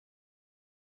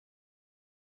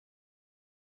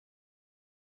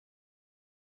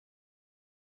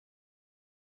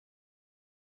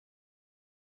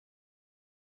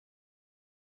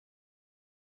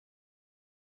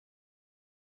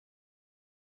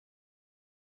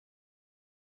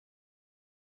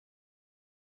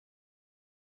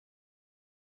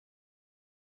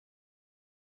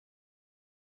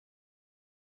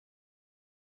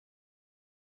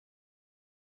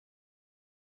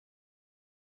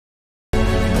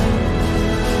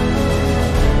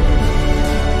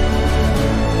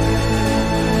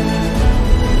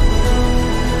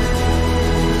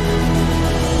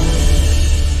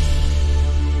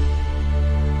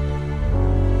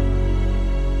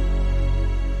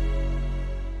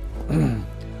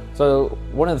So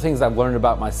one of the things I've learned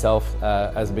about myself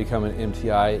as becoming an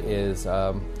MTI is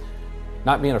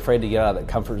not being afraid to get out of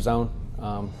the comfort zone.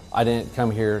 I didn't come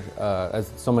here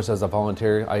so much as a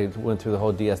volunteer. I went through the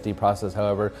whole DSD process.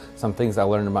 However, some things I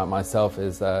learned about myself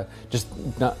is just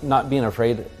not being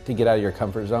afraid to get out of your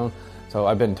comfort zone. So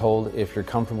I've been told if you're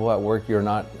comfortable at work, you're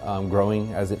not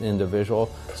growing as an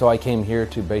individual. So I came here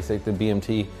to basically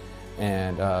BMT,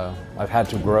 and I've had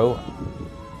to grow.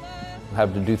 I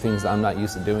have to do things I'm not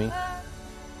used to doing.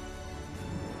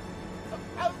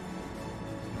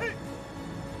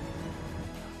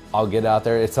 I'll get out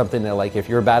there. It's something that, like, if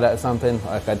you're bad at something,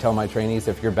 like I tell my trainees,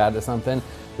 if you're bad at something,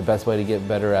 the best way to get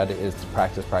better at it is to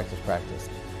practice, practice, practice.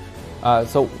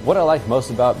 So what I like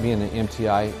most about being an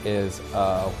MTI is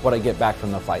what I get back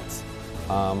from the flights.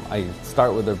 I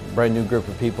start with a brand new group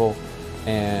of people,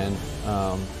 and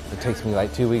it takes me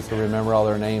like 2 weeks to remember all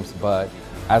their names, but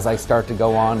as I start to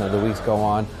go on, or the weeks go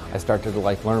on, I start to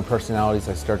learn personalities.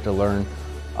 I start to learn,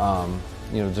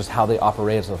 just how they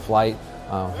operate as a flight,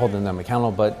 holding them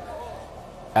accountable. But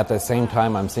at the same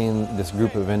time, I'm seeing this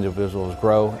group of individuals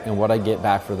grow, and what I get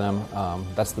back for them,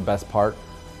 that's the best part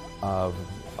of,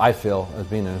 I feel, as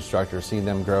being an instructor, seeing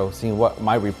them grow, seeing what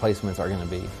my replacements are going to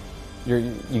be.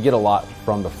 You get a lot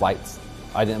from the flights.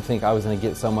 I didn't think I was going to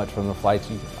get so much from the flights.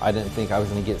 I didn't think I was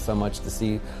going to get so much to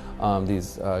see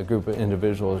these group of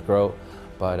individuals grow.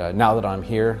 But now that I'm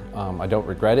here, I don't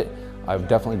regret it. I've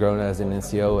definitely grown as an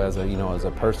NCO, as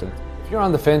a person. If you're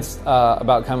on the fence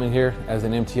about coming here as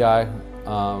an MTI,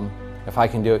 if I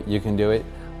can do it, you can do it.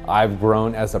 I've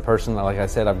grown as a person. Like I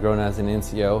said, I've grown as an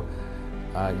NCO.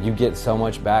 You get so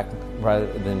much back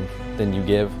rather than you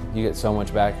give. You get so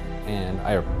much back, and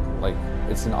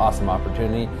it's an awesome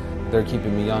opportunity. They're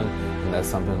keeping me young, and that's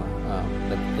something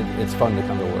that it's fun to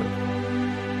come to work.